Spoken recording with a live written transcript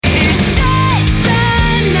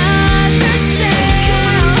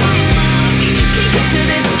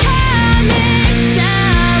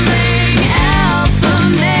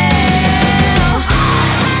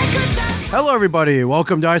everybody.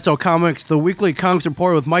 Welcome to ISO Comics, the weekly comics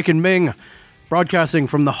report with Mike and Ming, broadcasting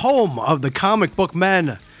from the home of the comic book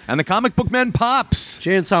men. And the comic book men pops.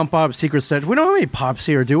 Jay and Silent Bob's Secret Stash. We don't have any pops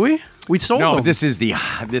here, do we? We sold them. No, this is.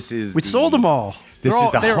 We sold them all. This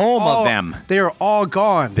is the home of them. They are all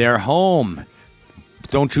gone. Their home.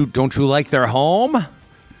 Don't you like their home?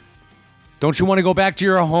 Don't you want to go back to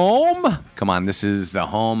your home? Come on, this is the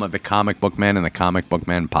home of the comic book men and the comic book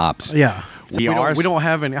men pops. Yeah. We don't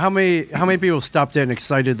have any. How many people stopped in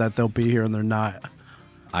excited that they'll be here and they're not?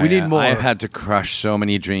 We need more. I've had to crush so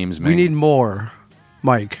many dreams, man. We need more,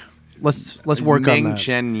 Mike. Let's work on that. Ming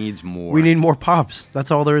Chen needs more. We need more pops.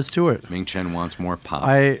 That's all there is to it. Ming Chen wants more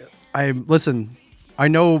pops. I listen. I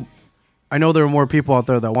know there are more people out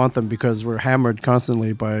there that want them because we're hammered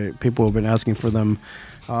constantly by people who've been asking for them.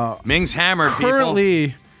 Ming's hammered.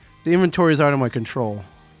 Currently, the inventory is out of my control,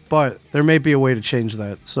 but there may be a way to change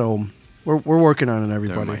that. So we're working on it,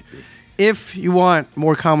 everybody. If you want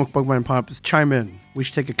more comic book man pops, chime in. We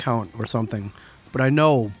should take a count or something. But I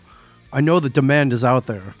know the demand is out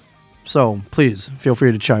there. So please feel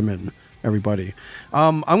free to chime in, everybody.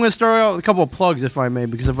 I'm going to start out with a couple of plugs, if I may,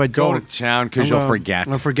 because if I don't... Go to town because you'll forget. I'm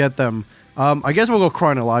going to forget them. I guess we'll go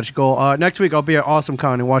chronological. Next week, I'll be at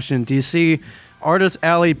AwesomeCon in Washington, D.C., Artist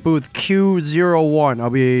Alley booth Q01.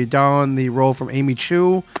 I'll be down the row from Amy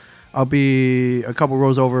Chu. I'll be a couple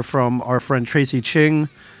rows over from our friend Tracy Ching.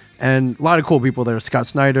 And a lot of cool people there. Scott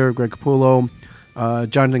Snyder, Greg Capullo,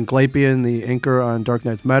 Jonathan Glapian, the inker on Dark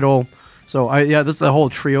Knight's Metal. So, this is the whole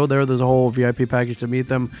trio there. There's a whole VIP package to meet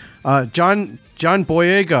them. John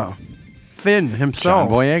Boyega, Finn himself.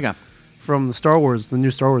 John Boyega. From the new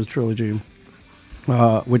Star Wars trilogy,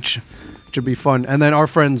 which should be fun. And then our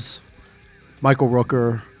friends Michael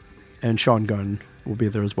Rooker and Sean Gunn will be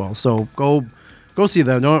there as well. So go see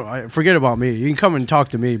them. Don't forget about me. You can come and talk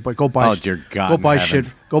to me, but go buy. Oh dear God!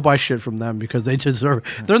 Go buy shit from them because they deserve.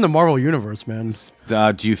 They're in the Marvel universe, man.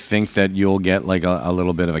 Do you think that you'll get like a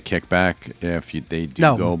little bit of a kickback if they do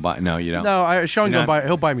go buy? No, you don't. No, Sean Gunn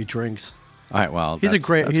he'll buy me drinks. All right, well, he's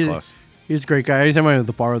close. He's a great guy. Anytime I'm at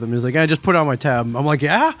the bar with him, he's like, just put it on my tab. I'm like,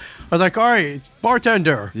 yeah? I was like, all right,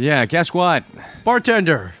 bartender. Yeah, guess what?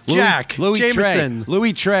 Bartender. Jack. Louis Jameson.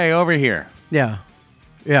 Louis Trey over here. Yeah.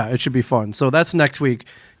 Yeah, it should be fun. So that's next week.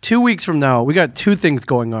 2 weeks from now, we got two things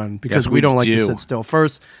going on because we don't like to sit still.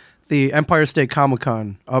 First, the Empire State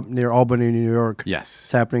Comic-Con up near Albany, New York. Yes.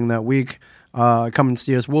 It's happening that week. Come and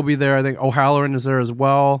see us. We'll be there. I think O'Halloran is there as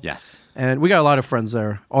well. Yes. And we got a lot of friends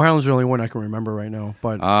there. O'Halloran's the only one I can remember right now.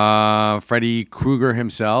 But Freddy Krueger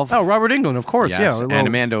himself. Oh, Robert Englund, of course. Yes. Yeah. And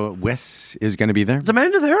Amanda Wiss is going to be there. Is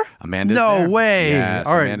Amanda there? Amanda's there. No way. Yes,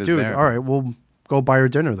 all right, Amanda's dude. there. All right, we'll go buy her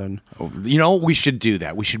dinner then. You know, we should do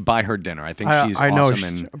that. We should buy her dinner. I think she's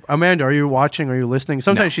awesome. Amanda, are you watching? Are you listening?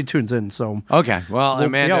 Sometimes she tunes in. So okay. Well,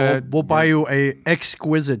 Amanda, we'll buy you a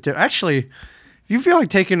exquisite dinner. Actually, if you feel like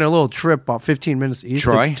taking a little trip about 15 minutes east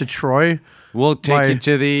to Troy, we'll take you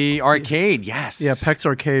to the arcade. Yes. Yeah, Peck's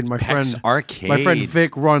Arcade. My friend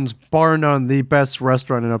Vic runs bar none the best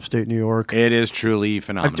restaurant in upstate New York. It is truly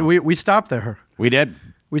phenomenal. We stopped there. We did.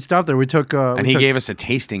 We stopped there. We took and he gave us a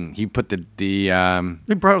tasting. He put he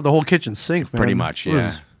brought up the whole kitchen sink, man. Pretty much, yeah. It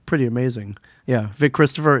was pretty amazing. Yeah, Vic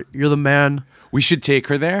Christopher, you're the man. We should take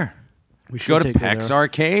her there. We should go to Peck's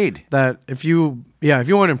Arcade. That if you want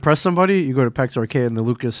to impress somebody, you go to Peck's Arcade in the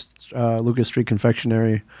Lucas Street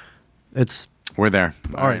Confectionery. We're there.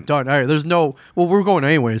 All right, done. All right, we're going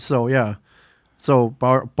anyway, so yeah. So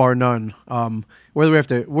bar none. Whether we have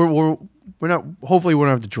to, we're not. Hopefully, we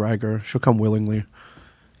don't have to drag her. She'll come willingly.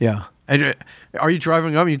 Yeah. Are you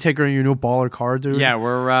driving up? And you take her in your new baller car, dude? Yeah,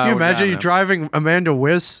 we're. Can you imagine you driving Amanda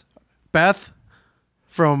Wiss, Beth,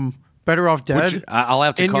 from Better Off Dead? I'll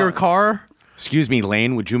have to in your car. Excuse me,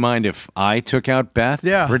 Lane. Would you mind if I took out Beth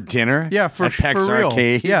for dinner? Yeah, at Peck's for real.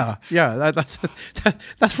 Arcade. Yeah. That's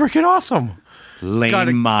freaking awesome.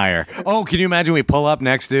 Lane Meyer. Oh, can you imagine we pull up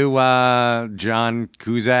next to John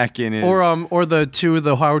Cusack in his... Or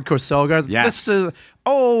the Howard Cosell guys? Yes.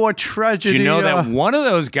 A tragedy. Do you know that one of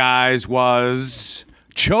those guys was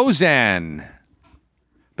Chosen?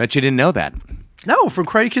 Bet you didn't know that. No, from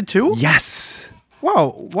Karate Kid 2? Yes.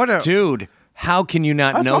 Wow, what a... Dude, how can you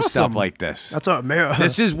not know awesome. Stuff like this?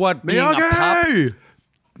 This is what being Miyagi! a pup...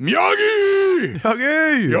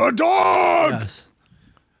 Miyagi! You're a dog! Yes.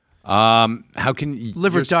 How can you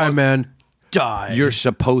live or die, man? Die. You're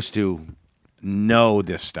supposed to know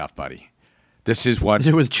this stuff, buddy. This is what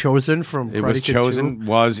it was chosen from. It was chosen.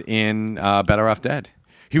 Was in Better Off Dead.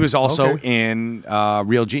 He was also in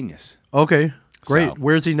Real Genius. Okay, great. So,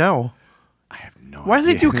 Where's he now? I have no Why does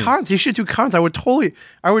he idea. do cons? He should do cons. I would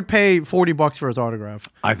pay $40 for his autograph.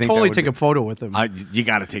 I think totally that would take be- a photo with him. You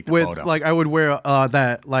got to take the With photo. like I would wear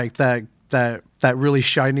that really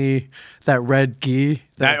shiny that red gi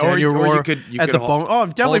that Or Daniel you wore could at the bone. Oh, I'm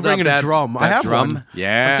definitely hold up bringing a drum. I that have drum. one.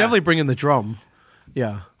 Yeah. I'm definitely bringing the drum.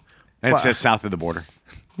 Yeah, and it says south of the border.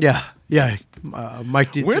 yeah.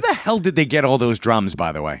 Mike, Where the hell did they get all those drums,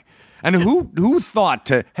 by the way? And who thought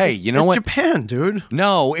to, hey, you know it's what? Japan, dude.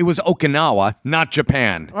 No, it was Okinawa, not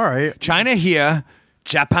Japan. All right. China here,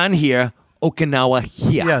 Japan here, Okinawa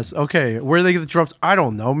here. Yes. Okay. Where do they get the drums? I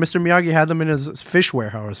don't know. Mr. Miyagi had them in his fish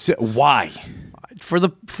warehouse Why?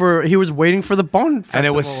 for he was waiting for the Bone Festival. And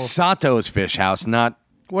it was Sato's fish house, not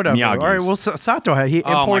whatever. Miyagi's. All right. Well, Sato had he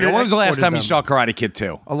Oh my imported. God. When was the last exported time you them. saw Karate Kid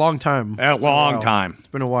 2? A long time. A It's been long while. time. It's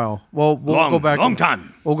been a while. Well, we'll Long- go back. long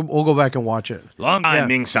time. We'll go back and watch it. Long time, Yeah.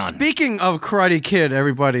 Ming-san. Speaking of Karate Kid,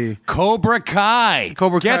 everybody. Cobra Kai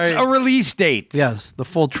Cobra gets Kai. a release date. Yes, the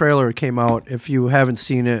full trailer came out. If you haven't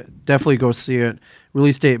seen it, definitely go see it.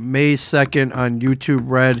 Release date May 2nd on YouTube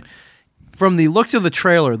Red. From the looks of the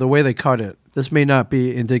trailer, the way they cut it, this may not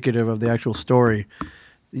be indicative of the actual story.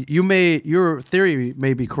 Your theory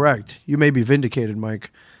may be correct. You may be vindicated,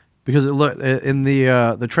 Mike, because it look in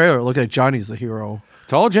the trailer. It looked like Johnny's the hero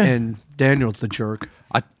Told you. and Daniel's the jerk.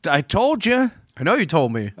 I told you. I know you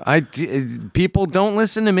told me. People don't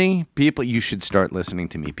listen to me. People, you should start listening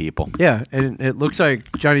to me, people. Yeah, and it looks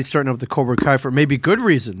like Johnny's starting up the Cobra Kai for maybe good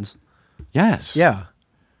reasons. Yes. Yeah.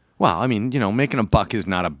 Well, I mean, making a buck is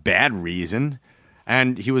not a bad reason.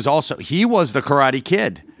 And he was the Karate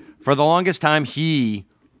Kid. For the longest time, he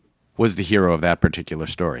was the hero of that particular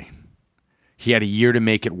story. He had a year to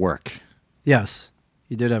make it work, Yes.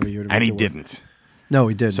 He did have a year to make and he it work. didn't. No,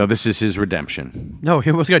 he didn't. So this is his redemption. No, he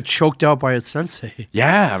almost got choked out by his sensei.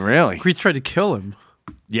 Yeah, really. Kreese tried to kill him.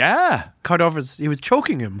 Yeah. Cut off he was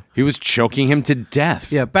choking him. He was choking him to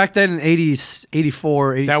death. Yeah, back then in 80s,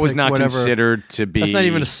 84, 86, That was not whatever, considered to be that's not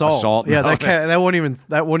even assault. Yeah, No, that won't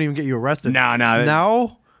even get you arrested. No.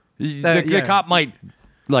 Now, the cop might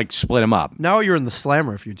split him up. now you're in the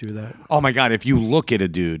slammer if you do that. Oh my God! If you look at a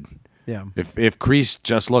dude, Yeah. if Kreese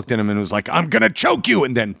just looked at him and was like, "I'm gonna choke you,"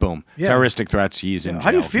 and then boom, Yeah. terroristic threats, he's in jail.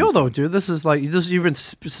 How do you feel though, dude? This is like you've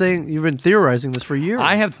been theorizing this for years.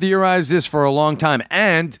 I have theorized this for a long time,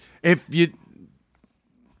 and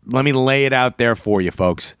let me lay it out there for you,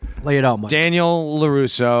 folks. Lay it out, Mike. Daniel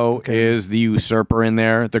LaRusso is the usurper in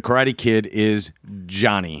there. The Karate Kid is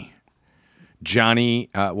Johnny. Johnny,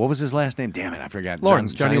 what was his last name? Damn it, I forgot.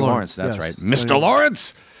 Lawrence. Johnny Johnny Lawrence. Lawrence. That's Yes. right. Mr.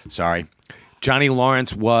 Lawrence. Sorry. Johnny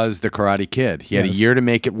Lawrence was the Karate Kid. He had a Yes. year to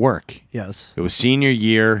make it work. Yes. It was senior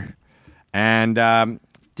year, and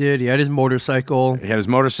He had his motorcycle, he had his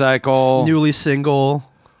motorcycle. newly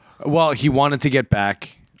single. Well, he wanted to get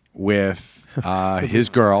back with his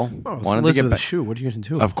girl. Oh, it's wanted to get Elizabeth back. Shue. What are you going to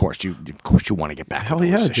do? Of course you want to get back. Hell with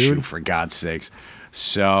yeah, Melissa Shue, dude. for God's sakes.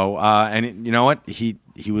 So, you know what? He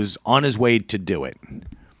was on his way to do it,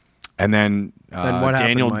 and then, what happened,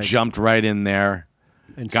 Daniel Mike? jumped right in there,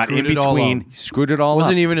 And got in screwed it all between, up. screwed it all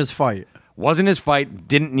Wasn't up. even his fight. Wasn't his fight.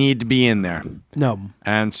 Didn't need to be in there, No.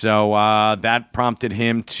 and so that prompted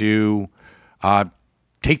him to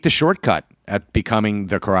take the shortcut at becoming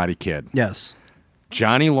the Karate Kid. Yes.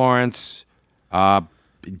 Johnny Lawrence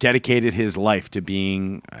dedicated his life to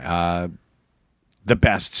being the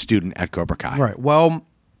best student at Cobra Kai. Right. Well,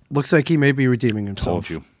 looks like he may be redeeming himself. Told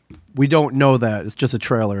you. We don't know that. It's just a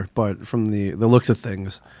trailer, but from the looks of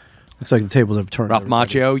things, looks like the tables have turned. Ralph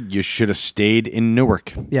everybody. Macchio, you should have stayed in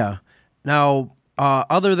Newark. Yeah. Now,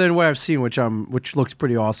 other than what I've seen, which looks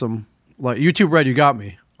pretty awesome, like YouTube Red, you got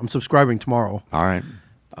me. I'm subscribing tomorrow. All right.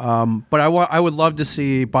 But I would love to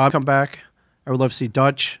see Bob come back. I would love to see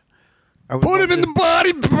Dutch. I would Put love him in to- the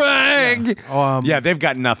body bag. Yeah. Yeah, they've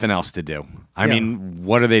got nothing else to do. I Yeah. mean,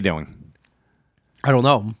 what are they doing? I don't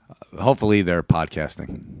know. Hopefully they're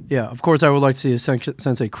podcasting. Yeah, of course I would like to see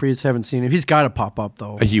Sensei Kreese. Haven't seen him. He's got to pop up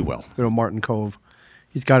though. He will. Go to Martin Cove.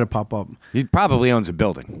 He's got to pop up. He probably owns a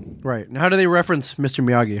building. Right. Now, how do they reference Mr.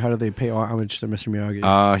 Miyagi? How do they pay homage to Mr.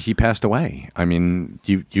 Miyagi? He passed away. I mean,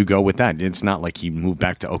 you go with that. It's not like he moved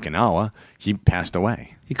back to Okinawa. He passed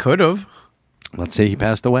away. He could have. Let's say he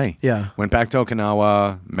passed away. Yeah. Went back to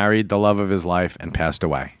Okinawa, married the love of his life, and passed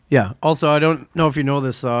away. Yeah. Also, I don't know if you know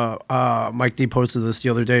this. Mike D posted this the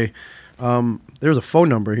other day. There's a phone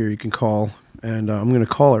number here you can call, and I'm going to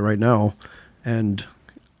call it right now. And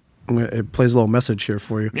it plays a little message here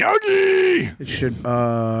for you. Miyagi! It should.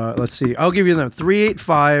 Let's see. I'll give you that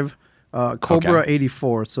 385 Cobra Okay.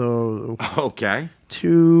 84. So Okay.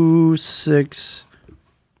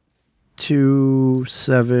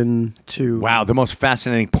 26272. Wow, the most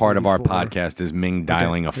fascinating part of our 84. podcast is Ming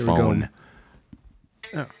dialing a here we go. phone.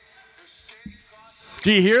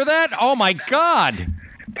 Do you hear that? Oh my God!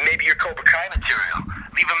 Maybe you're Cobra Kai material.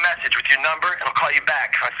 Leave a message with your number, and I'll call you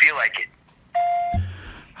back if I feel like it.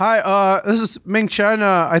 Hi, this is Ming Chen.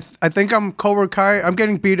 I think I'm Cobra Kai. I'm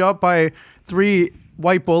getting beat up by 3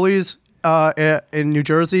 white bullies in New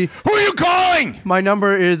Jersey. Who are you calling? My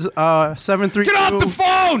number is 732. Get off the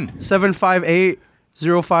phone!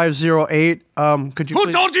 758-0508. Could you? Who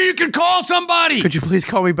please, told you can call somebody? Could you please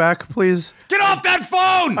call me back, please? Get off that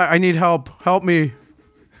phone! I need help. Help me.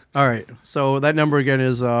 All right. So that number again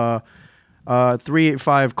is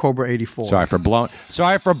 385 Cobra 84. Sorry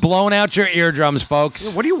for blowing out your eardrums,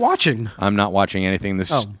 folks. What are you watching? I'm not watching anything.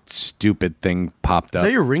 This stupid thing popped up. Is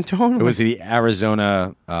that your ringtone? It was the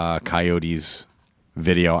Arizona Coyotes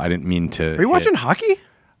video. I didn't mean to. Are you watching hockey?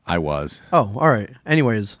 I was. Oh, all right.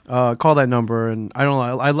 Anyways, call that number, and I don't know.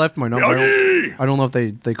 I left my number. I don't know if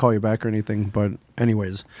they call you back or anything, but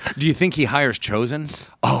anyways. Do you think he hires Chosen?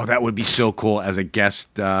 Oh, that would be so cool as a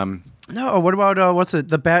guest. No, what about what's it?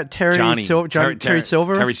 The bat Terry Silver. Terry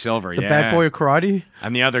Silver. Terry Silver. The bad boy of karate.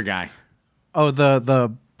 And the other guy. Oh,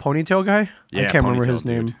 the ponytail guy. Yeah, I can't remember his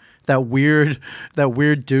name. dude. That weird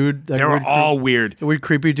dude. They were all weird. The weird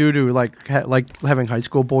creepy dude who like having high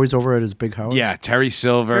school boys over at his big house. Yeah, Terry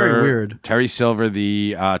Silver. Very weird. Terry Silver,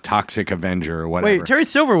 the Toxic Avenger or whatever. Wait, Terry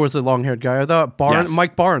Silver was the long-haired guy. I thought Yes.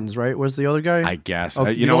 Mike Barnes, right, was the other guy. I guess. Oh,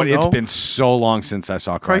 You know what? don't It's been so long since I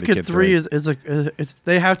saw Karate Kid 3. is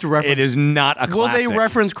they have to reference. It is not a Will classic. they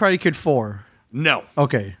reference Karate Kid 4? No.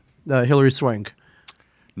 Okay, Hillary Swank.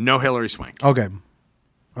 No Hillary Swank. Okay,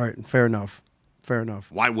 all right, fair enough.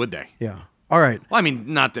 Why would they? Yeah. All right. Well, I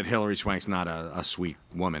mean, not that Hillary Swank's not a sweet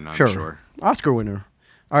woman, I'm sure. Oscar winner.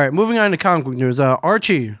 All right, moving on to comic book news.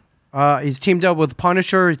 Archie, he's teamed up with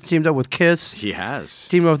Punisher. He's teamed up with Kiss. He has.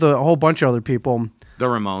 Teamed up with a whole bunch of other people. The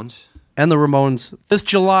Ramones. And the Ramones. This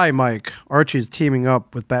July, Mike, Archie's teaming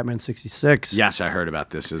up with Batman 66. Yes, I heard about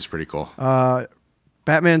this. It's pretty cool.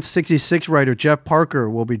 Batman 66 writer Jeff Parker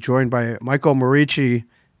will be joined by Michael Morici,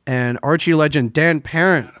 and Archie legend Dan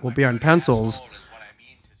Parent will be on pencils.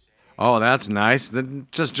 Oh, that's nice. Then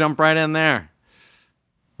just jump right in there.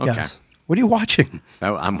 Okay. Yes. What are you watching?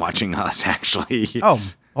 I'm watching Us, actually. Oh,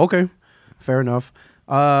 okay. Fair enough.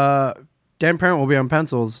 Dan Parent will be on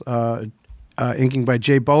pencils, inking by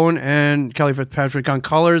Jay Bowen and Kelly Fitzpatrick on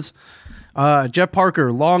colors. Jeff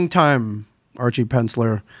Parker, longtime Archie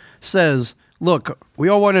penciler, says, "Look, we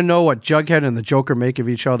all want to know what Jughead and the Joker make of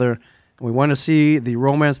each other. And we want to see the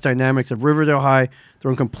romance dynamics of Riverdale High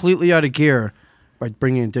thrown completely out of gear by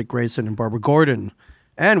bringing in Dick Grayson and Barbara Gordon.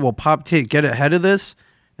 And will Pop T get ahead of this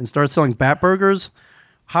and start selling Bat Burgers?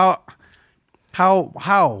 How?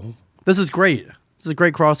 This is great. This is a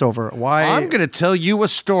great crossover. Why? I'm going to tell you a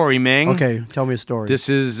story, Ming. Okay, tell me a story. This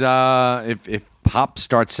is, if Pop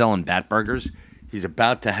starts selling Bat Burgers, he's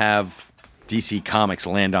about to have DC Comics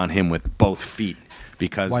land on him with both feet.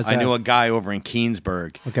 Because I knew a guy over in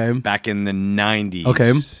Keansburg back in the 90s.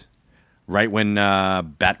 Okay. Right when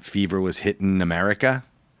Bat Fever was hitting America,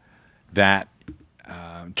 that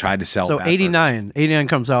tried to sell Bat 89. Burgers. 89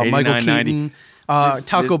 comes out. 89, Michael Keaton.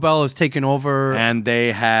 Taco Bell has taken over. And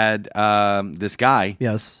they had this guy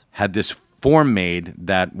had this form made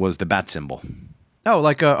that was the bat symbol. Oh,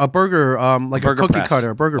 like a burger, like a cookie press.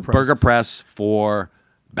 cutter, burger press. Burger press for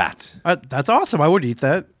bats. That's awesome. I would eat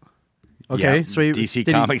that. Okay, yeah, so DC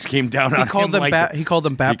Comics came down on him. He called them Bat Burgers? He called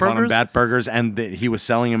them Bat Burgers, and he was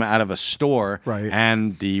selling them out of a store. Right.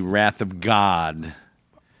 And the wrath of God.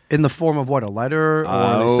 In the form of what, a letter?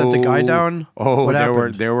 Or they sent a guy down? Oh, what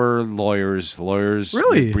happened? there were lawyers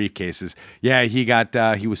really? with briefcases. Yeah,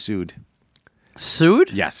 he was sued.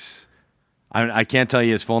 Sued? Yes. I can't tell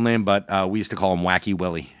you his full name, but we used to call him Wacky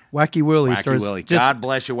Willie. Wacky Willie. Wacky Willie. God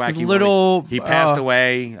bless you, Wacky little, Willie. He passed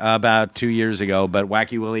away about 2 years ago, but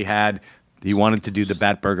Wacky Willie he wanted to do the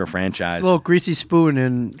Bat Burger franchise. A little greasy spoon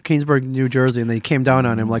in Keansburg, New Jersey, and they came down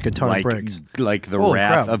on him like a ton of bricks. Like the Holy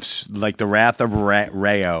wrath crap. of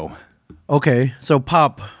Rayo. Okay, so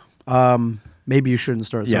Pop, maybe you shouldn't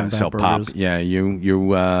start selling Bat Burgers. Pop, yeah,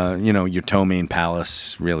 your Ptomaine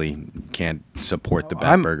Palace really can't support the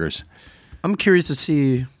Bat Burgers. I'm curious to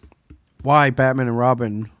see why Batman and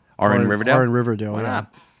Robin are in Riverdale. Why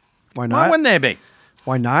not? Why not? Why wouldn't they be?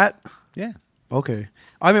 Why not? Yeah. Okay.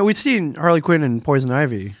 I mean, we've seen Harley Quinn and Poison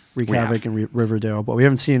Ivy wreak havoc in Riverdale, but we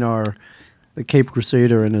haven't seen the Cape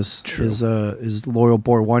Crusader and his loyal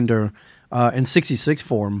boy Wonder in 66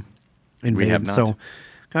 form. We have not. So,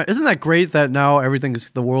 isn't that great that now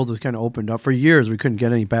the world is kind of opened up? For years, we couldn't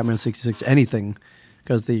get any Batman 66 anything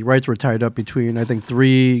because the rights were tied up between, I think,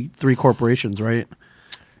 three corporations, right?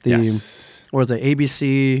 Yes. What was it?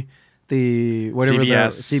 ABC, the whatever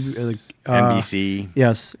CBS, the NBC,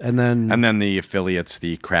 yes, and then the affiliates,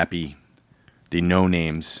 the crappy, the no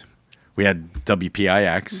names. We had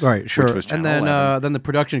WPIX, right, sure, which was Channel and 11. then the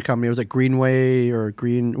production company was like Greenway or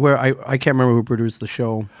Green. Where I can't remember who produced the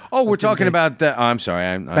show. Oh, we're talking about the. Oh, I'm sorry,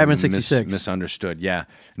 I Batman 66. misunderstood. Yeah,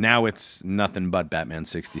 now it's nothing but Batman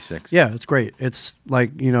 66. Yeah, it's great. It's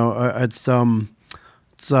like it's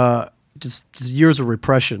just years of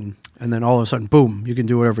repression, and then all of a sudden, boom, you can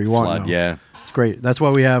do whatever you want. Flood, now. yeah. It's great. That's why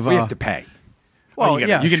we have. We have to pay. Well, you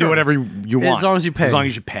yeah, can do sure. whatever you want as long as you pay. As long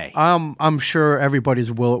as you pay. I'm sure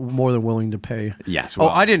everybody's more than willing to pay. Yes. Oh,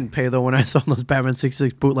 Well, I didn't pay though when I saw those Batman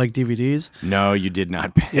 66 bootleg DVDs. No, you did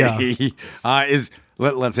not pay. Yeah.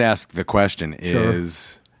 Let's ask the question: Sure.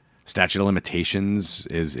 Is statute of limitations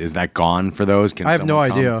is that gone for those? Can I have no someone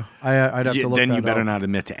come? idea. I'd have to look Then that you better up. not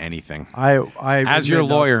admit to anything. I As your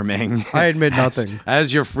admit lawyer, Ming. I admit nothing.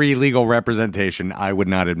 As your free legal representation, I would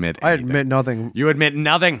not admit I anything. admit nothing. You admit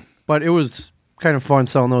nothing. But it was kind of fun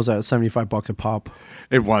selling those at $75 a pop.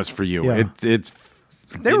 It was for you. Yeah. They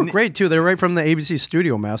were didn't- great too. They were right from the ABC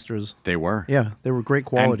Studio Masters. They were. Yeah, they were great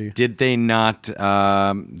quality. And did they not?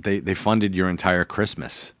 They funded your entire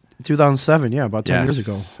Christmas. 2007, yeah, about 10 years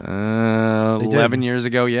ago. They did. 11 years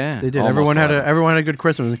ago, yeah. They did. Almost Everyone had 11. a good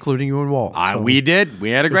Christmas, including you and Walt. So- We did.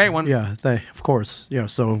 We had a great one. Yeah, of course. Yeah,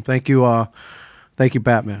 so thank you,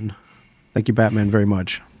 Batman. Thank you, Batman, very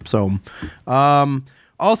much. So,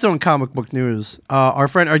 also in comic book news, our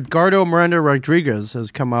friend Edgardo Miranda Rodriguez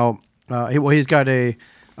has come out. He's got a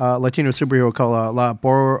Latino superhero called La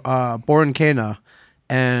Borincana,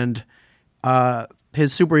 and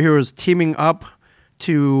his superhero is teaming up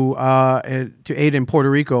to aid in Puerto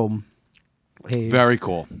Rico. Very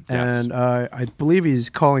cool. Yes. And I believe he's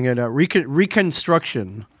calling it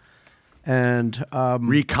Reconstruction. And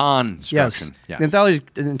Reconstruction. yes. The anthology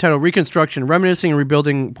entitled Reconstruction, Reminiscing and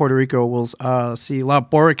Rebuilding Puerto Rico will see La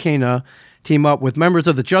Borincana team up with members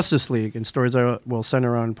of the Justice League in stories that will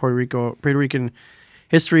center around Puerto Rican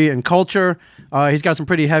history and culture. He's got some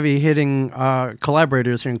pretty heavy-hitting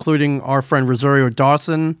collaborators here, including our friend Rosario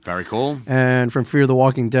Dawson. Very cool. And from Fear the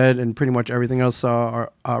Walking Dead and pretty much everything else,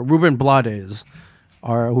 Ruben Blades,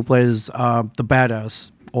 who plays the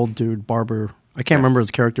badass old dude barber. I can't remember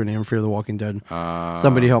his character name in Fear the Walking Dead.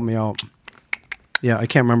 Somebody help me out. Yeah, I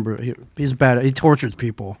can't remember. He's bad. He tortures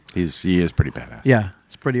people. He is pretty badass. Yeah,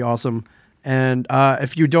 it's pretty awesome. And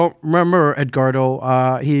if you don't remember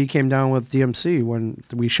Edgardo, he came down with DMC when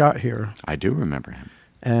we shot here. I do remember him.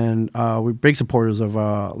 And we're big supporters of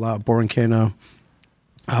La Borincana.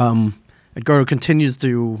 Edgardo continues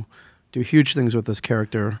to do huge things with this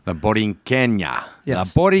character. La Borinqueña.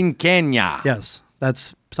 Yes. La Borinqueña. Yes,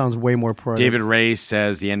 that sounds way more poetic. David Ray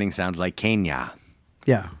says the ending sounds like Kenya.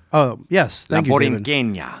 Yeah. Oh, yes. Thank La you, David.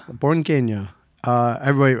 Borinqueña. Borincana.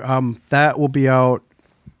 Everybody, that will be out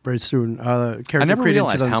very soon. Character I never created in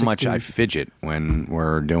realized how much 2016. I fidget when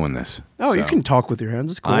we're doing this. Oh, you So- can talk with your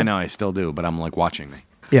hands. It's cool. I know, I still do, but I'm like watching me.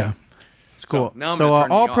 Yeah. It's cool. So, now I'm So gonna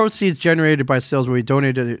turn all you off. proceeds generated by sales will be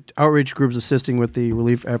donated to outreach groups assisting with the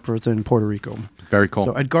relief efforts in Puerto Rico. Very cool.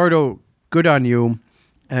 So Edgardo, good on you,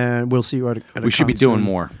 and we'll see you at a We should be con doing soon.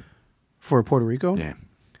 more. For Puerto Rico? Yeah.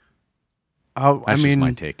 I That's just mean,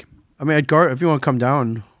 my take. Edgardo, if you want to come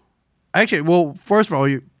down. Actually, well, first of all,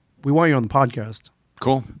 we want you on the podcast,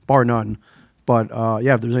 Cool. bar none. But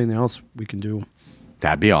yeah, if there's anything else we can do,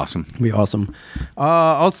 That'd be awesome. it'd be awesome.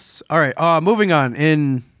 All right, moving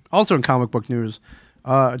on. Also in comic book news,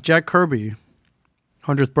 Jack Kirby,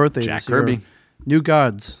 100th birthday. Jack this year. Kirby. New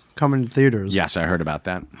Gods coming to theaters. Yes, I heard about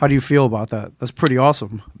that. How do you feel about that? That's pretty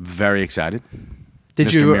awesome. Very excited. Did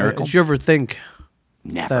Mr. Miracle? Did you ever think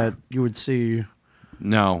Never. that you would see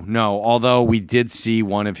No. Although we did see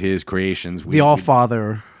one of his creations. the All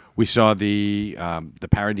Father? We saw the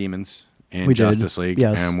Parademons in We did, Justice League,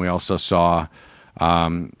 yes. and we also saw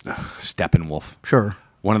Steppenwolf, Sure.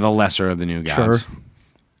 one of the lesser of the new gods. Sure.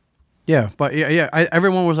 Yeah, but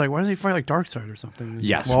everyone was like, "Why does he fight like Darkseid or something?"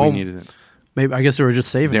 Yes, Well, we needed it. Maybe I guess they were just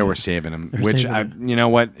saving. They it. were saving him. They're Which saving you know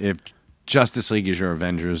what? If Justice League is your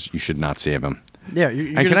Avengers, you should not save him. Yeah.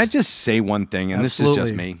 And can I just say one thing? And this is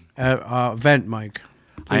just me. Vent, Mike.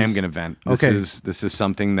 I am Please. going to vent. Okay. This is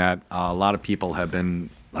something that a lot of people have been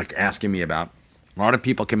like asking me about. A lot of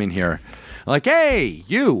people come in here like, "Hey,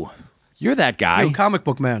 you're that guy. You comic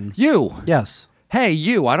book man. You. Yes. Hey,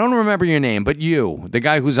 you. I don't remember your name, but you, the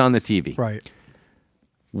guy who's on the TV. Right.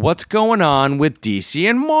 What's going on with DC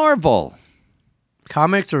and Marvel?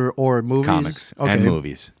 Comics or movies? Comics Okay. and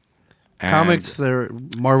movies. And Comics.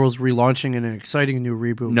 Marvel's relaunching an exciting new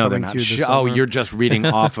reboot. No, they're coming not. to this Oh, summer. you're just reading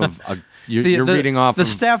off of You're reading off the of-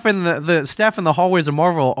 staff in the staff in the hallways of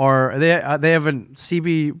Marvel are they haven't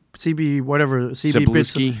CB whatever CB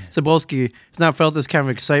Cebulski. Cebulski has not felt this kind of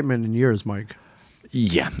excitement in years, Mike.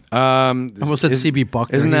 Yeah. Almost said CB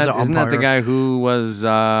Buckner. Isn't He's that an isn't that the umpire. guy who was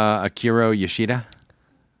Akira Yoshida?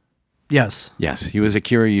 Yes. Yes, he was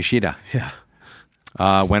Akira Yoshida. Yeah.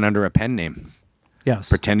 Went under a pen name. Yes.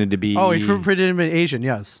 Pretended to be. Oh, he pretended to be Asian.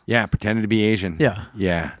 Yes. Yeah, pretended to be Asian. Yeah.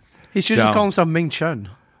 Yeah. He should just call himself Ming Chen.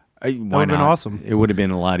 Why would've been not? awesome. It would have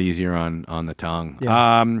been a lot easier on the tongue.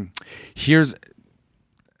 Yeah. Here's.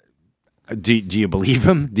 Do you believe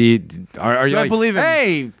him? Are you Do I like, believe him?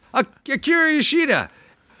 Hey, Akira Yoshida.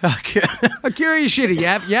 Akira Yoshida.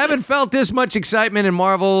 You haven't felt this much excitement in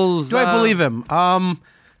Marvel's. Do I believe him?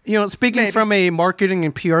 Speaking Maybe. from a marketing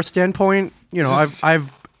and PR standpoint,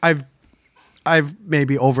 I've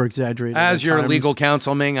maybe over exaggerated. As your legal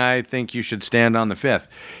counsel, Ming, I think you should stand on the fifth.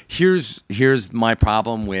 Here's my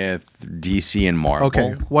problem with DC and Marvel.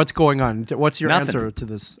 Okay, what's going on? What's your Nothing. answer to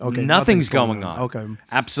this? Okay, Nothing's going on. Okay,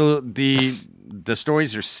 Absolutely. The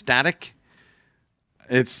stories are static.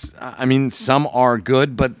 Some are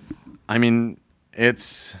good, but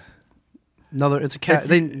it's it's a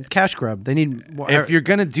cash grab. They need. if you're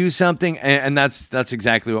gonna do something, and that's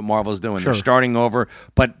exactly what Marvel's doing. Sure. They're starting over,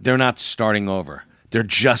 but they're not starting over. They're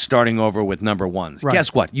just starting over with number ones. Right.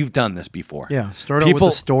 Guess what? You've done this before. yeah, start out with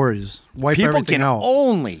the stories. Wipe People everything can out.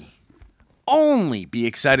 only be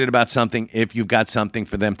excited about something if you've got something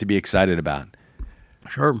for them to be excited about.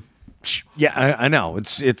 Sure. Yeah, I know.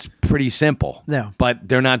 It's pretty simple. Yeah. But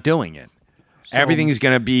they're not doing it. Everything is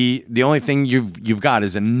going to be the only thing you've got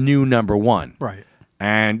is a new number one. Right.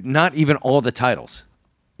 And not even all the titles.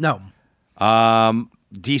 No.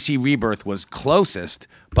 DC Rebirth was closest,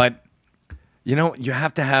 but you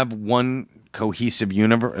have to have one cohesive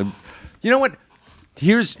universe. You know what?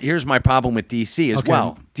 Here's my problem with DC as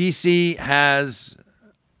well. DC has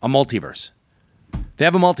a multiverse. They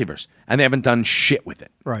have a multiverse, and they haven't done shit with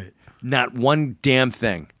it. Right. Not one damn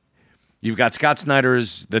thing. You've got Scott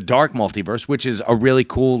Snyder's The Dark Multiverse, which is a really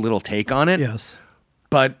cool little take on it. Yes.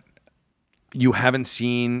 But you haven't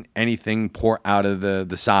seen anything pour out of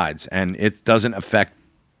the sides, and it doesn't affect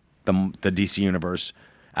the DC universe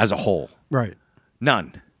as a whole. Right.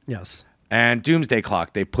 None. Yes. And Doomsday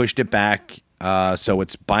Clock, they pushed it back, so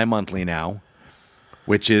it's bi-monthly now,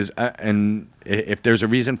 which is, and if there's a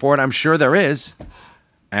reason for it, I'm sure there is.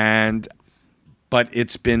 But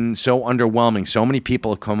it's been so underwhelming. So many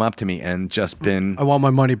people have come up to me and just been... I want my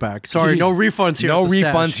money back. Sorry, no refunds here. No at the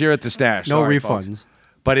refunds stash. here at the stash. No Sorry, refunds. folks.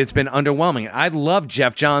 But it's been underwhelming. I love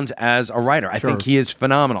Jeff Johns as a writer. I think he is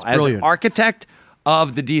phenomenal. As an brilliant. architect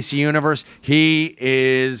of the DC universe, he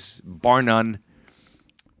is, bar none,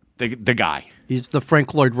 the guy. He's the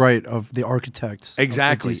Frank Lloyd Wright of the architects.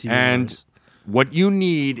 Exactly. Of the DC And universe. what you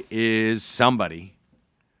need is somebody,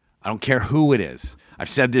 I don't care who it is. I've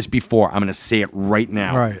said this before. I'm going to say it right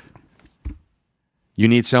now. All right. You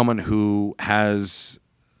need someone who has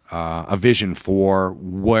a vision for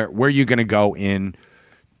where you're going to go in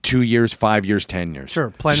 2 years, 5 years, 10 years. Sure,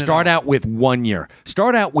 plan it Start out. out with 1 year.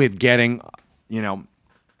 Start out with getting,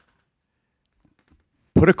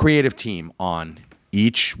 put a creative team on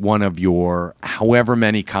each one of your however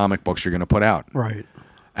many comic books you're going to put out. Right.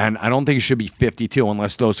 And I don't think it should be 52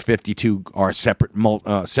 unless those 52 are separate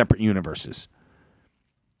universes.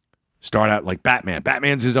 Start out like Batman.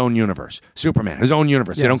 Batman's his own universe. Superman, his own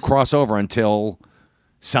universe. They don't Yes. cross over until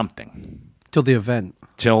something. Till the event.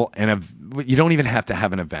 You don't even have to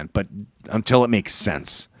have an event, but until it makes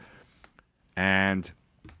sense. And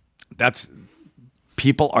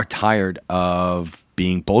people are tired of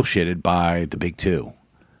being bullshitted by the big two.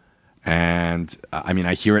 And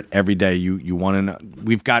I hear it every day. You want to know?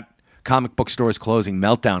 We've got comic book stores closing.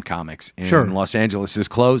 Meltdown Comics in Los Angeles is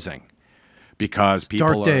closing because people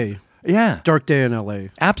Dark are... day. Yeah. Dark day in LA.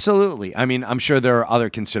 Absolutely. I'm sure there are other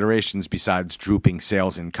considerations besides drooping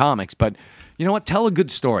sales in comics, but you know what? Tell a good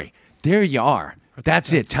story. There you are.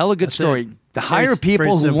 That's it. Tell a good story. Hire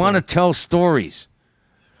people who want to tell stories,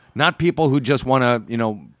 not people who just want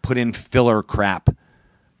to, put in filler crap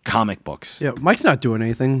comic books. Yeah, Mike's not doing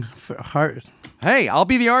anything. Hey, I'll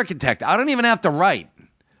be the architect. I don't even have to write.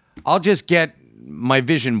 I'll just get my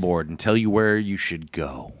vision board and tell you where you should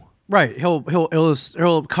go. Right.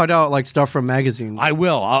 He'll cut out like stuff from magazines. I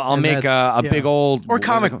will. I'll And make a big old... or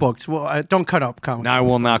comic books. Well, don't cut up comic. No, I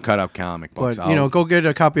will not cut up comic books. But go get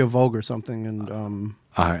a copy of Vogue or something, and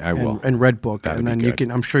I will. and Red Book, That'd and be then good. you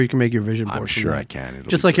can. I'm sure you can make your vision board. I'm from sure that. I can. It'll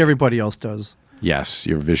Just be like good. everybody else does. Yes,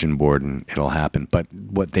 your vision board, and it'll happen. But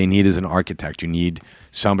what they need is an architect. You need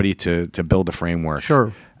somebody to build a framework.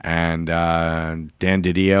 Sure. And Dan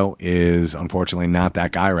DiDio is unfortunately not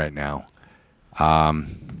that guy right now.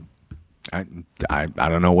 I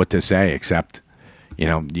don't know what to say except,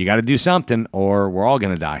 you got to do something or we're all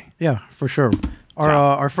going to die. Yeah, for sure.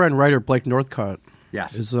 Our friend writer Blake Northcott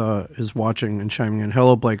Yes. is watching and chiming in.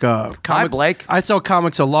 Hello, Blake. Hi, Blake. I saw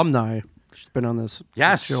Comics alumni. She's been on this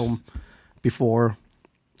show before.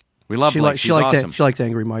 We love Blake. She's awesome. She likes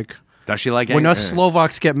Angry Mike. Does she like When us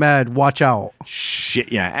Slovaks get mad, watch out.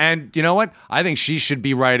 Shit, yeah. And you know what? I think she should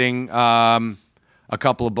be writing a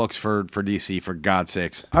couple of books for DC, for God's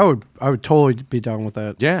sakes. I would totally be down with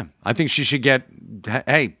that. Yeah. I think she should get,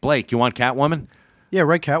 hey, Blake, you want Catwoman? Yeah,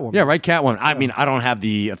 write Catwoman. Yeah, write Catwoman. I mean, I don't have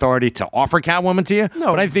the authority to offer Catwoman to you,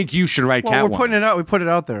 but I think you should write Catwoman. We're putting it out. We put it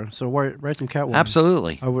out there. So write some Catwoman.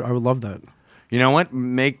 Absolutely. I would love that. You know what?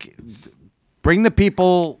 Bring the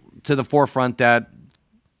people to the forefront that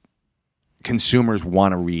consumers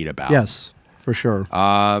want to read about. Yes, for sure.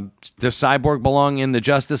 Does Cyborg belong in the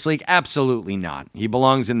Justice League? Absolutely not. He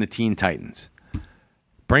belongs in the Teen Titans.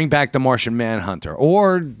 Bring back the Martian Manhunter,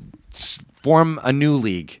 or form a new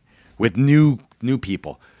league with new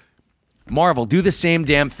people. Marvel, do the same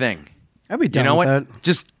damn thing. I'd be down You know with what? that.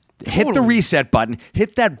 Just hit the reset button.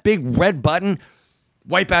 Hit that big red button.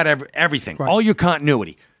 Wipe out everything. Right. All your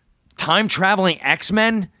continuity. Time traveling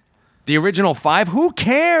X-Men, the original 5. Who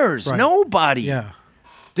cares? Right. Nobody. Yeah.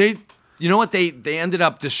 You know what? They ended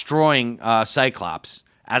up destroying Cyclops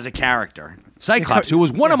as a character. Cyclops, who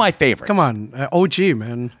was one of my favorites. Come on, OG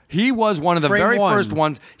man. He was one of the Frame very one. first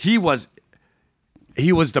ones. He was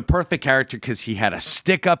the perfect character because he had a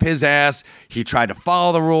stick up his ass. He tried to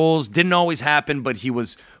follow the rules. Didn't always happen, but he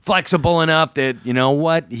was flexible enough that, you know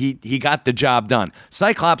what? He got the job done.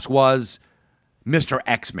 Cyclops was Mr.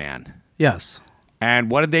 X-Man. Yes.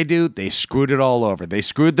 And what did they do? They screwed it all over. They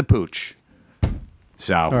screwed the pooch.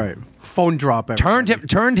 So All right. Phone drop. Everybody.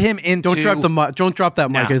 turned him into. Don't drop that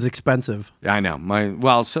mic. No. It's expensive. I know.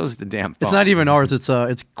 So's the damn phone. It's not even ours.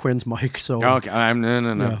 It's Quinn's mic. So Okay. No.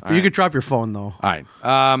 Yeah. All You could drop your phone though. All right.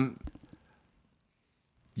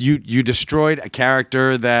 You destroyed a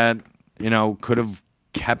character that could have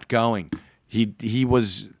kept going. He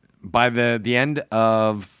was by the end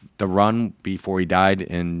of the run before he died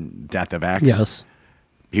in Death of X. Yes.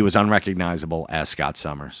 He was unrecognizable as Scott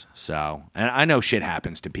Summers. So, and I know shit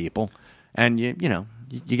happens to people, and you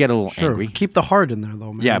get a little angry. Keep the heart in there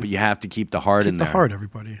though, man. Yeah, but you have to keep the heart in keep there. the heart,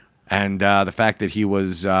 everybody. And the fact that he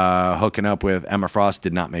was hooking up with Emma Frost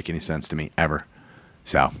did not make any sense to me ever.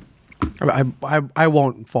 So I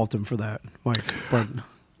won't fault him for that, Mike. But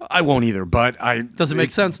I won't either. But does it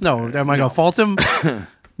make sense? No. Am I gonna fault him?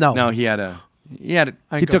 No. No, he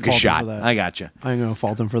took a shot. I got you. I ain't gonna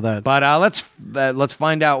fault him for that. But let's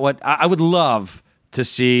find out what I would love to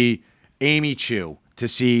see. Amy Chu, to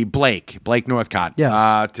see Blake Northcott,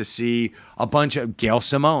 Yes. To see a bunch of Gail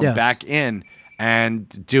Simone Yes. back in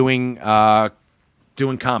and doing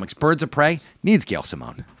comics. Birds of Prey needs Gail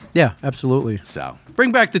Simone. Yeah, absolutely. So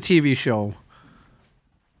Bring back the TV show.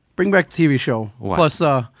 What? Plus,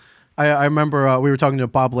 I remember we were talking to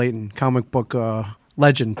Bob Layton, comic book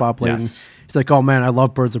legend Bob Layton. Yes. He's like, "Oh man, I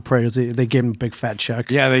love Birds of Prey." They gave him a big fat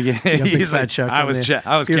check. yeah, they He got a big he's fat like, check. I was He was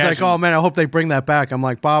cashing, like, "Oh man, I hope they bring that back." I'm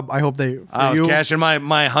like, "Bob, I hope they." I was cashing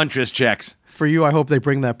my Huntress checks. For you, I hope they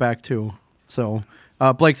bring that back too. So,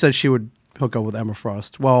 Blake said she would hook up with Emma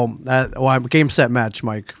Frost. Well, game set match,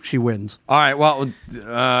 Mike. She wins. All right. Well,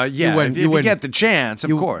 yeah. You win, if you you win. get the chance, of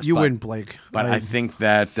course. You but, win, Blake. But I think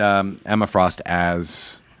that Emma Frost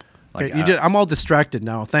as like I'm all distracted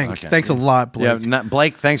now. Thanks a lot, Blake.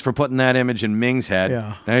 Blake, thanks for putting that image in Ming's head.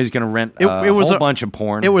 Yeah. Now he's going to rent It was whole a- bunch of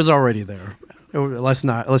porn. It was already there. Let's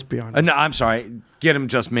be honest. No, I'm sorry. Get him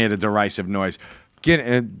just made a derisive noise.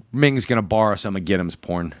 Ming's going to borrow some of Get him's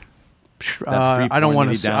porn. That free I don't porn want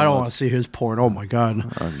that to. he I don't downloads. want to see his porn. Oh my god.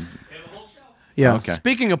 Yeah. Okay.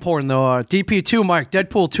 Speaking of porn, though, DP2, Mike,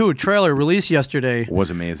 Deadpool 2 trailer released yesterday. Was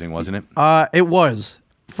amazing, wasn't it? It was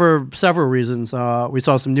for several reasons. We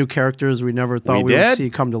saw some new characters we never thought we would did? see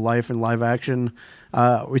come to life in live action.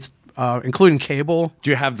 Including Cable. Do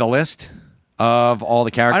you have the list of all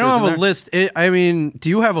the characters? I don't in have there? a list. Do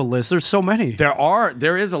you have a list? There's so many.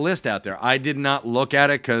 There is a list out there. I did not look at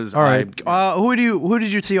it because All right. Who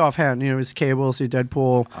did you see offhand? It's Cable, see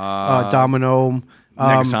Deadpool, Domino,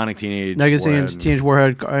 Negasonic Teenage Warhead. Teenage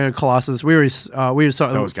Warhead, Colossus. We saw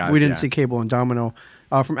Those guys, We didn't yeah. see Cable and Domino.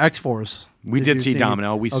 From X Force. We did see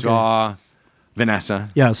Domino. We saw Vanessa.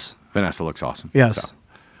 Yes. Vanessa looks awesome. Yes. So,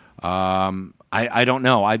 I don't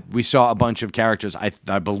know. We saw a bunch of characters.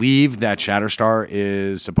 I believe that Shatterstar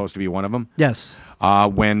is supposed to be one of them. Yes.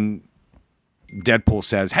 When Deadpool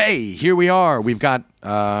says, "Hey, here we are. We've got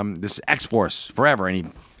this X Force forever," and he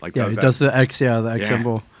He does the X. Yeah, the X Yeah.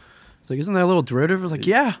 symbol. like, isn't that a little derivative? I was like,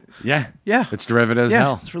 yeah. Yeah. Yeah. It's derivative as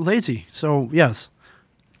hell. It's for lazy. So, yes.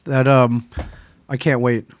 That, I can't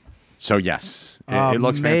wait. So, yes. It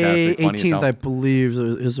looks May fantastic. Funny as 18th, hell. I believe,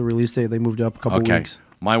 is the release date. They moved up a couple weeks.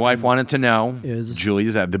 My wife wanted to know, Is-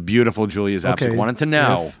 Julia Zapp, the beautiful Julia Zapp, Okay. wanted to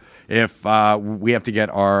know if we have to get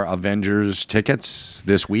our Avengers tickets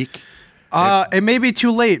this week. It may be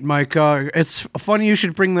too late, Mike. It's funny you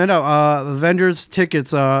should bring that up. Avengers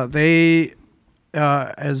tickets, they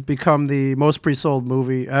has become the most pre-sold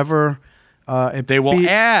movie ever. They will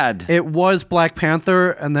add. It was Black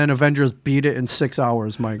Panther, and then Avengers beat it in 6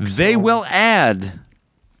 hours, Mike. They So- will add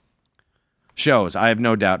shows. I have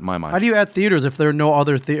no doubt in my mind. How do you add theaters if there are no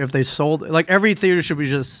other if they sold like every theater should be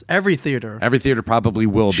just every theater Every theater probably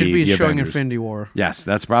will should be be the showing Avengers. Infinity War. Yes,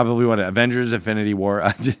 that's probably what Avengers Infinity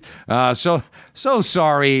War. So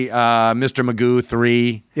sorry, Mr. Magoo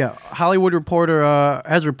 3. Yeah, Hollywood Reporter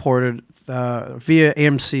has reported via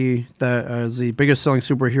AMC that is the biggest selling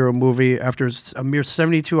superhero movie after a mere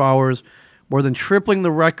 72 hours, more than tripling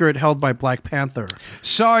the record held by Black Panther.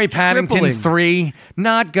 Sorry, Paddington Tripling. 3.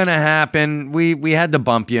 Not gonna happen. We had to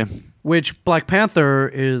bump you. Which Black Panther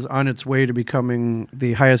is on its way to becoming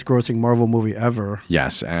the highest grossing Marvel movie ever.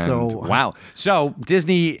 Yes, and So- wow. So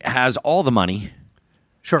Disney has all the money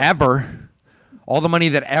Sure. ever. All the money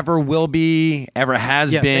that ever will be, ever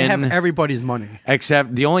has Yeah, they been. have everybody's money.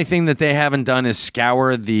 Except the only thing that they haven't done is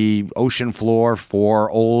scour the ocean floor for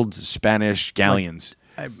old Spanish galleons.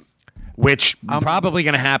 Which probably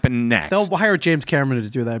going to happen next. They'll hire James Cameron to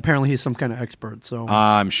do that. Apparently, he's some kind of expert. So,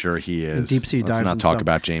 I'm sure he is. deep sea Let's dives not and talk stuff.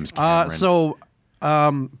 about James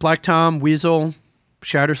Cameron. Black Tom, Weasel,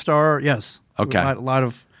 Shatterstar, yes. Okay. A lot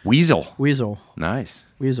of Weasel. Weasel. Nice.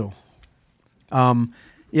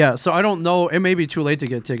 Yeah, so I don't know. It may be too late to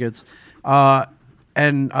get tickets.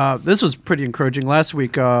 And this was pretty encouraging. Last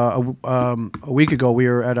week, a week ago, we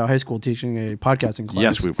were at a high school teaching a podcasting class.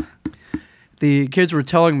 Yes, we were. The kids were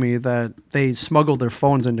telling me that they smuggled their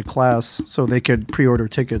phones into class so they could pre-order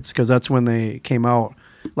tickets because that's when they came out,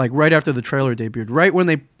 like right after the trailer debuted, right when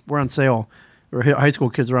they were on sale. Or high school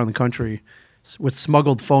kids around the country with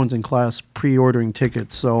smuggled phones in class pre-ordering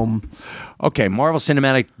tickets. So, Okay, Marvel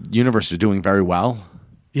Cinematic Universe is doing very well.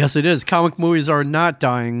 yes, it is. Comic movies are not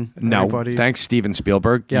dying. No, everybody. thanks, Steven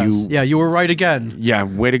Spielberg. Yes. Yeah, you were right again. Yeah,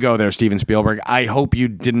 way to go there, Steven Spielberg. I hope you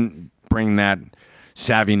didn't bring that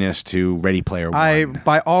savviness to Ready Player One.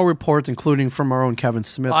 By all reports, including from our own Kevin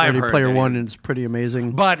Smith, I've Ready heard Player that One is pretty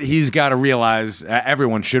amazing. But he's got to realize,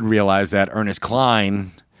 everyone should realize that Ernest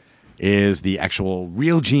Cline is the actual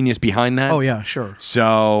real genius behind that. Oh yeah, sure.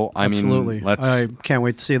 So, I Absolutely. mean, let's... I can't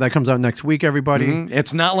wait to see it. That comes out next week, everybody.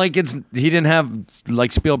 It's not like he didn't have,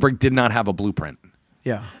 like Spielberg did not have a blueprint.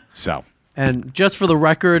 Yeah. So, And just for the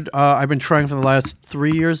record, I've been trying for the last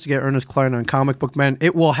 3 years to get Ernest Cline on Comic Book Men.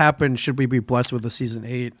 It will happen should we be blessed with a season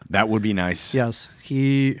 8. that would be nice. Yes.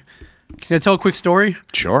 Can I tell a quick story?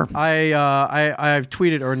 Sure. I've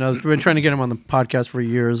tweeted Ernest. We've been trying to get him on the podcast for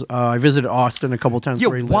years. I visited Austin a couple times. Yeah,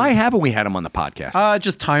 where he why lived. haven't we had him on the podcast?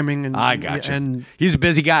 Just timing and I got you. And He's a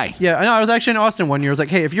busy guy. yeah, I know. I was actually in Austin one year. I was like,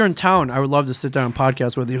 hey, if you're in town, I would love to sit down and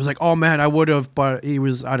podcast with you. He was like, oh man, I would have, but he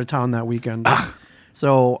was out of town that weekend.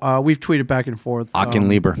 So we've tweeted back and forth Aachen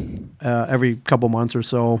Lieber. every couple months or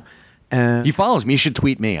so. And He follows me. You should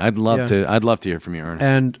tweet me. I'd love Yeah. to. I'd love to hear from you, Ernest.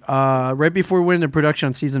 And right before we went into production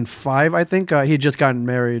on season 5, I think he had just gotten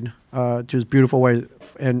married to his beautiful wife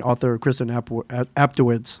and author Kristen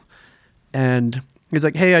Aptowitz. And he's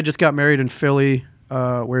like, "Hey, I just got married in Philly,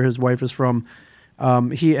 where his wife is from.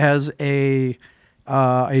 He has a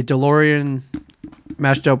DeLorean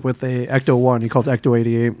matched up with a Ecto 1. He calls Ecto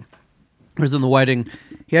 88. He was in the wedding.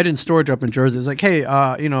 He had it in storage up in Jersey. He's like, hey,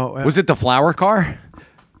 was it the flower car?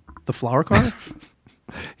 the flower car?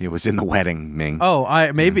 It was in the wedding, Ming.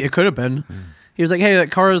 Oh, maybe it could have been. He was like, "Hey,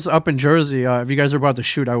 that car is up in Jersey. If you guys are about to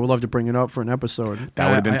shoot, I would love to bring it up for an episode." That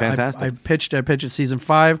would have been I fantastic. pitched it season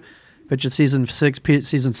 5, pitched it season 6,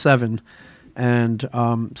 season 7, and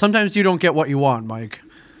sometimes you don't get what you want, Mike.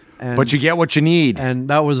 And, But you get what you need. and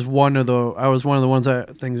that was one of the. I was one of the ones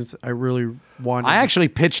things I really wanted. I actually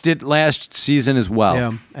pitched it last season as well.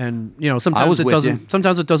 Yeah, and was sometimes it with doesn't. you.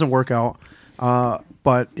 Sometimes it doesn't work out.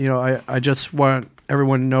 But I just want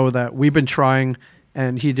everyone to know that we've been trying,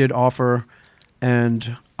 and he did offer,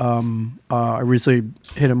 and I recently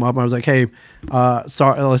hit him up. I was like, hey,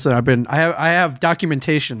 sorry, listen, I have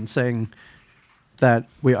documentation saying that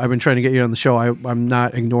I've been trying to get you on the show. I'm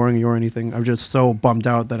not ignoring you or anything. I'm just so bummed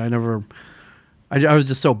out that I was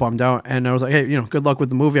just so bummed out, and I was like, hey, good luck with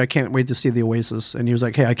the movie. I can't wait to see the Oasis. And he was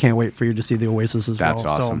like, hey, I can't wait for you to see the Oasis as That's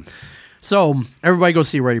well. awesome. So everybody go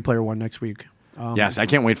see Ready Player One next week. Yes, I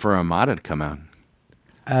can't wait for Armada to come out.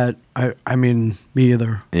 I mean, me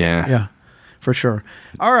either. Yeah. Yeah, for sure.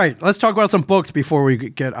 All right, let's talk about some books before we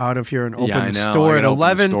get out of here and open I the know. store I at gotta open the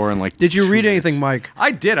 11. store in, like, Did you 2 read minutes. anything, Mike?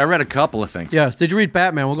 I did. I read a couple of things. Yes. Did you read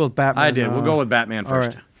Batman? We'll go with Batman. I did. We'll go with Batman all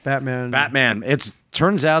first. right, Batman. Batman. It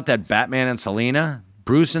turns out that Batman and Selina,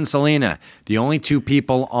 Bruce and Selina, the only 2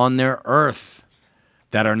 people on their Earth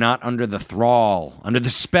that are not under the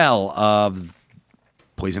spell of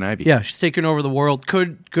Poison Ivy. Yeah, she's taking over the world.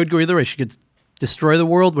 Could go either way. She could destroy the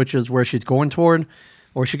world, which is where she's going toward,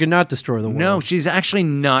 or she could not destroy the world. No, she's actually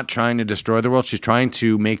not trying to destroy the world. She's trying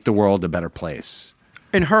to make the world a better place.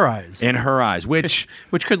 In her eyes. In her eyes, which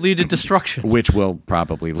could lead to destruction. which will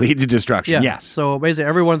probably lead to destruction. Yeah. Yes. So basically,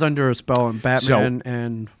 everyone's under a spell, and Batman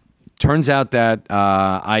and Turns out that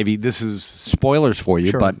Ivy, this is spoilers for you,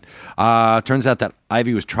 Sure. but turns out that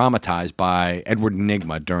Ivy was traumatized by Edward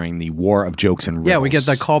Nygma during the War of Jokes and Riddles. yeah, we get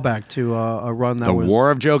that callback to a run that The was War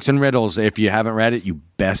of Jokes and Riddles. If you haven't read it, you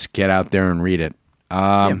best get out there and read it.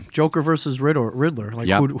 Joker versus Riddler. Like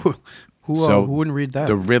Yep. who wouldn't read that?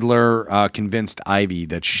 The Riddler convinced Ivy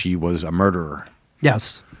that she was a murderer.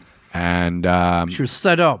 Yes, And she was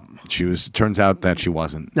set up. turns out that she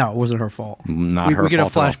wasn't. No, it wasn't her fault. Not her We get a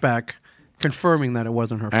fault at all. flashback confirming that it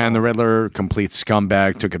wasn't her fault. And the Riddler, complete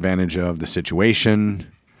scumbag, took advantage of the situation.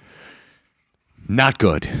 Not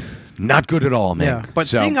good. Not good at all, man. Yeah, but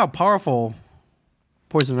seeing how powerful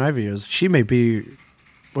Poison Ivy is, she may be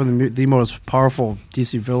one of the most powerful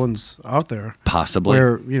DC villains out there. Possibly.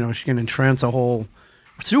 Where she can entrance a whole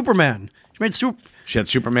Superman. She had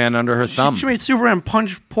Superman under her thumb. She made Superman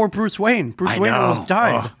punch poor Bruce Wayne. Bruce Wayne almost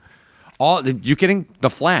died. You kidding? The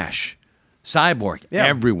Flash, Cyborg, Yeah.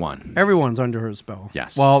 everyone. Everyone's under her spell.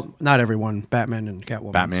 Yes. Well, not everyone. Batman and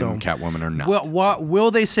Catwoman. Batman and Catwoman are not. Will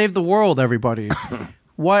they save the world, everybody?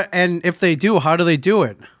 What? And if they do, how do they do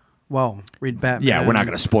it? Well, read Batman. Yeah, we're not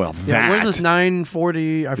going to spoil Yeah, that. what is this,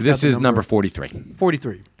 940? I forgot This the is number 43.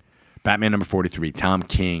 43. Batman number 43, Tom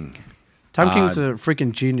King. Tom King's a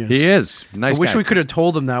freaking genius. He is. Nice I wish guy. we could have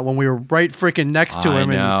told him that when we were right freaking next to I him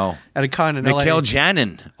know. at a con in LA. Mikhail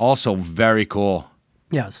Janin, also very cool.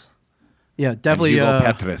 Yes. Yeah, definitely. And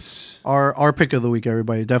Hugo Petras. Our pick of the week,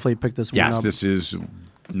 everybody. Definitely pick this one Yes, up. this is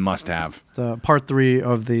must have. The part 3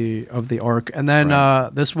 of the arc, and then Right.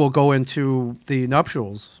 this will go into the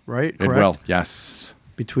nuptials, right? It will. Yes.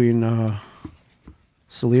 Between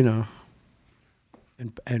Selina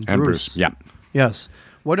and Bruce. Yep. Yes.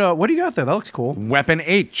 What do you got there? That looks cool. Weapon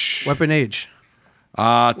H. Weapon H.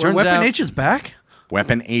 Turns Weapon out H is back.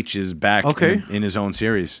 Weapon H is back Okay. in his own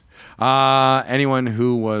series. Anyone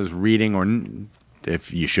who was reading, or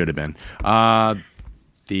if you should have been,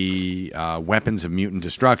 the Weapons of Mutant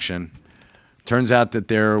Destruction, turns out that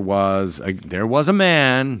there was a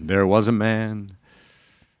man.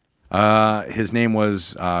 His name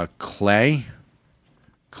was Clay.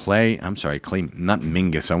 I'm sorry, Clay, not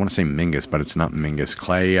Mingus. I want to say Mingus, but it's not Mingus.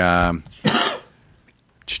 Clay.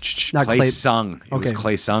 Not Clay Clay- Sung. It was Okay.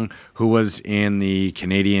 Clay Sung, who was in the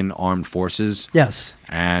Canadian Armed Forces. Yes.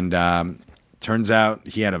 And turns out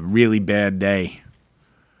he had a really bad day.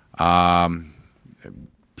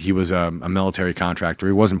 He was a military contractor.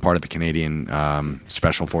 He wasn't part of the Canadian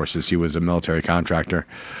Special Forces. He was a military contractor.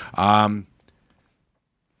 There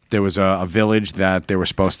was a village that they were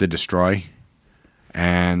supposed to destroy.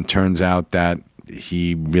 And turns out that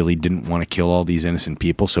he really didn't want to kill all these innocent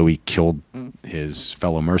people, so he killed his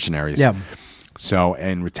fellow mercenaries. Yeah. So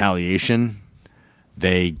in retaliation,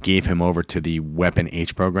 they gave him over to the Weapon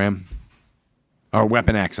H program. Or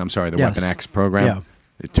Weapon X, I'm sorry, the Yes. Weapon X program. Yeah.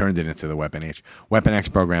 It turned it into the Weapon H. Weapon X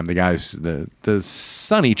program, the guys, the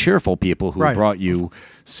sunny, cheerful people who Right. brought you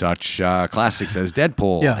such classics as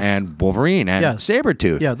Deadpool Yes. and Wolverine and Yes.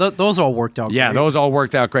 Sabretooth. Yeah, those all worked out. Yeah, great. those all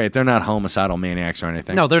worked out great. They're not homicidal maniacs or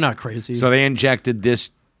anything. No, they're not crazy. So they injected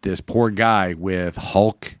this poor guy with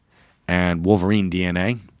Hulk and Wolverine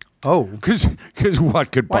DNA. oh, Because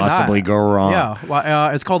what could why not? possibly go wrong? Yeah,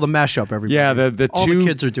 well, it's called the mashup. Everybody. Yeah, the all two the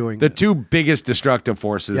kids are doing the it. two biggest destructive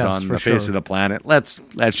forces Yes, on for the face sure. of the planet. Let's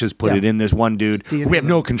just put Yeah. it in this one dude It's who DNA we have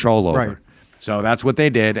no control over. Right. So that's what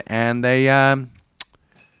they did, and they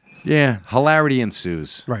hilarity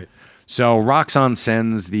ensues. Right. So Roxxon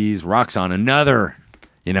sends another,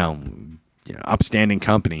 upstanding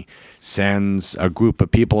company, sends a group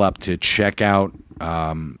of people up to check out.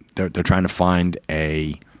 They're trying to find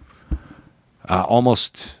a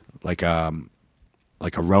almost like a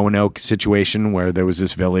Roanoke situation where there was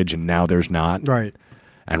this village and now there's not, Right.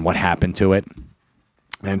 and what happened to it.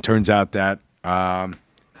 And it turns out that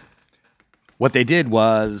what they did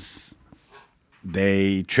was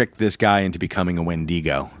they tricked this guy into becoming a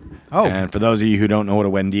Wendigo. Oh. And for those of you who don't know what a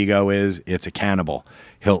Wendigo is, it's a cannibal.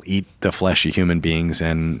 He'll eat the flesh of human beings,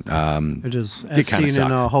 and It is it as kinda seen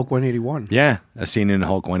in sucks. Hulk 181. yeah, a scene in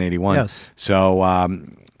Hulk 181. Yes. So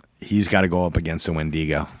he's got to go up against a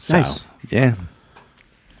Wendigo. So, Nice. Yeah.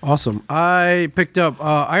 Awesome. I picked up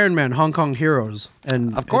Iron Man Hong Kong Heroes,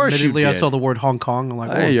 and Of course you admittedly I did. saw the word Hong Kong. I'm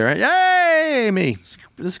like, Hey, oh, you're right. Yay, me.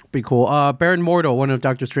 this could be cool. Baron Mordo, one of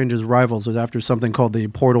Doctor Strange's rivals, was after something called the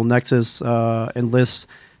Portal Nexus, enlists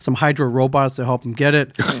some Hydra robots to help him get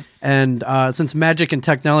it. And since magic and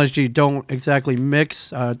technology don't exactly mix,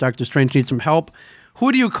 Doctor Strange needs some help.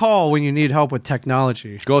 Who do you call when you need help with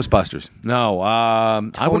technology? Ghostbusters. No.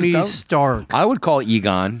 Tony Stark. I would call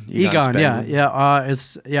Egon. Egon, yeah,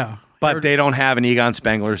 Spengler. yeah. But they don't have an Egon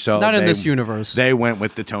Spengler, so Not in this universe. They went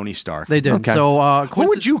with the Tony Stark. They did. Okay. So, who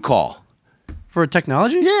would you call? for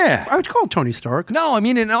technology? Yeah. I would call Tony Stark. No, I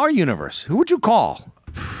mean in our universe. Who would you call?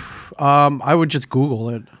 I would just Google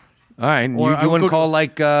it. All right, Or I you would wouldn't go call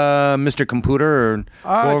like Mr. Computer or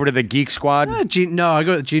go over to the Geek Squad? No, I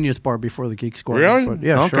go to Genius Bar before the Geek Squad. But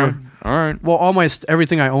yeah, okay. sure. All right. Well,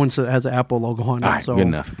 everything I own has an Apple logo on it. All right, so good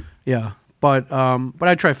enough. Yeah, but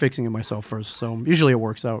I try fixing it myself first. So usually it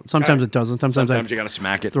works out. Sometimes it doesn't. Sometimes Sometimes I you got to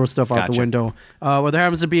smack it. throw stuff out the window. Well, there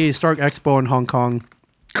happens to be Stark Expo in Hong Kong,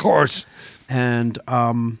 Of course. and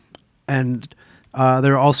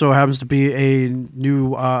there also happens to be a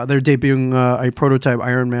new. They're debuting a prototype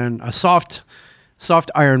Iron Man, a soft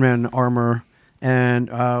Iron Man armor,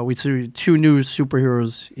 and we see two new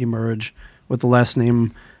superheroes emerge with the last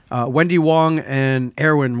name Wendy Wong and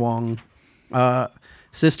Erwin Wong,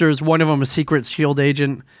 sisters. One of them a secret Shield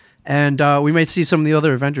agent, and we may see some of the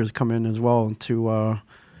other Avengers come in as well.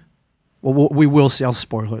 We will see. I'll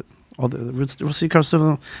spoil it. We'll see a couple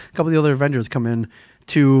of the other Avengers come in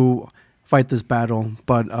to fight this battle,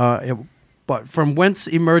 but from whence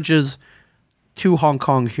emerges two Hong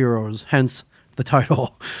Kong heroes, hence the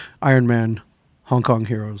title Iron Man Hong Kong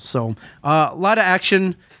Heroes. So a lot of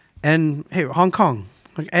action, and hey, Hong Kong,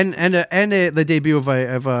 and the debut of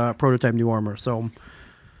a prototype new armor. So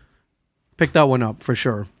pick that one up for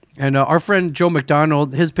sure. And our friend Joe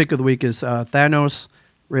McDonald, his pick of the week is Thanos,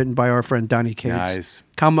 written by our friend Donnie Cates.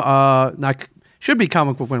 Nice. Should be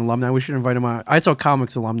Comic Book Win alumni. We should invite him on. I saw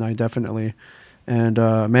Comics alumni definitely, and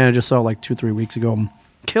man, I just saw it like 2-3 weeks ago.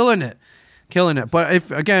 Killing it. But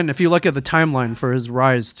if you look at the timeline for his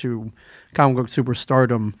rise to comic book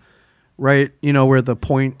superstardom, right? You know where the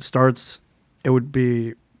point starts. It would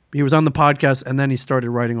be he was on the podcast and then he started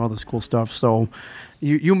writing all this cool stuff. So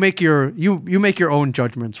you make your own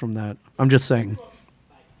judgments from that. I'm just saying.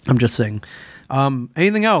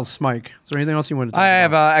 Anything else, Mike? Is there anything else you want to talk I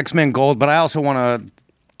about? have X-Men Gold, but I also want to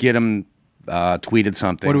get him tweeted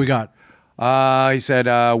something. What do we got? He said,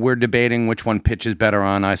 we're debating which one pitches better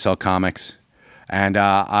on I Sell Comics. And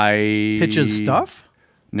I... Pitches stuff?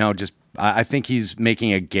 No, just... I think he's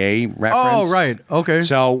making a gay reference. Oh, right. Okay.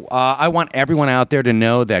 So I want everyone out there to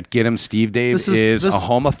know that Get Him Steve Dave is a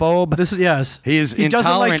homophobe. This is, yes. He is He doesn't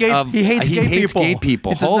like intolerant gay, of... he hates gay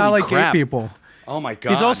people. He does Holy not like crap. gay people. Oh, my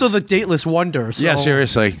God. He's also the dateless wonder. So Yeah,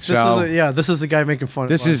 seriously. This is the guy making fun of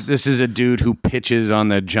This is a dude who pitches on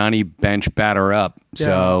the Johnny Bench batter up.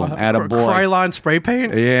 So, at a boy. Krylon spray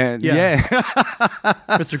paint? Yeah.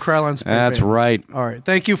 Mr. Krylon spray paint. That's right. All right.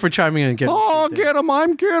 Thank you for chiming in and getting Get him!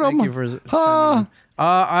 I'm get him! Thank you for chiming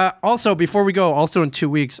in. Also, before we go, also in 2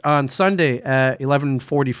 weeks, on Sunday at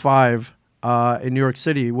 11:45 in New York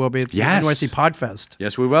City, we'll be at the NYC Podfest.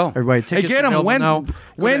 Yes, we will. Everybody, hey, tickets get him! available now.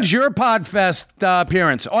 When's your Podfest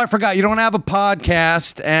appearance? Oh, I forgot. You don't have a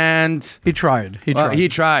podcast, and He tried. he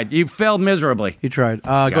tried. You failed miserably. He tried.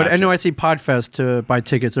 Go to Gotcha. NYC Podfest to buy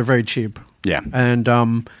tickets. They're very cheap. Yeah. And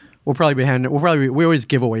we'll probably be we always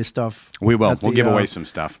give away stuff. We will. at We'll the, give away some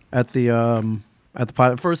stuff. at the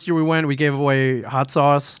pod. First year we went, we gave away hot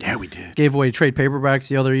sauce. Yeah, we did. Gave away trade paperbacks.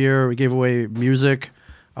 The other year we gave away music.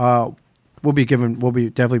 We'll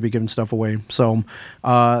definitely be giving stuff away. So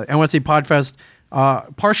NYC Podfest,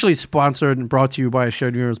 partially sponsored and brought to you by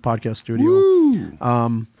Shared Universe Podcast Studio.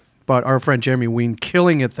 Woo! But our friend Jeremy Ween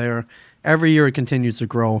killing it there. Every year it continues to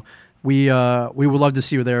grow. We would love to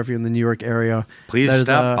see you there if you're in the New York area. Please That is,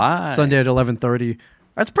 stop by. Sunday at 11:30.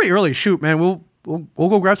 That's pretty early. Shoot, man. We'll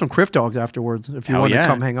go grab some Criff Dogs afterwards if you Hell want yeah. to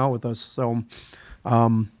come hang out with us. So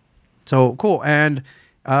cool. And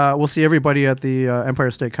we'll see everybody at the Empire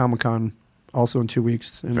State Comic Con also in 2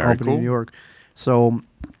 weeks in Very Albany, cool. New York. So, all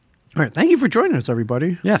right. Thank you for joining us,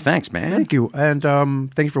 everybody. Yeah, thanks, man. Thank you. And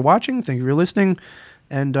thank you for watching. Thank you for listening.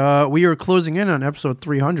 And we are closing in on episode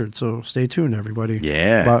 300, so stay tuned, everybody.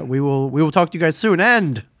 Yeah. But we will talk to you guys soon.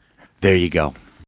 And There you go.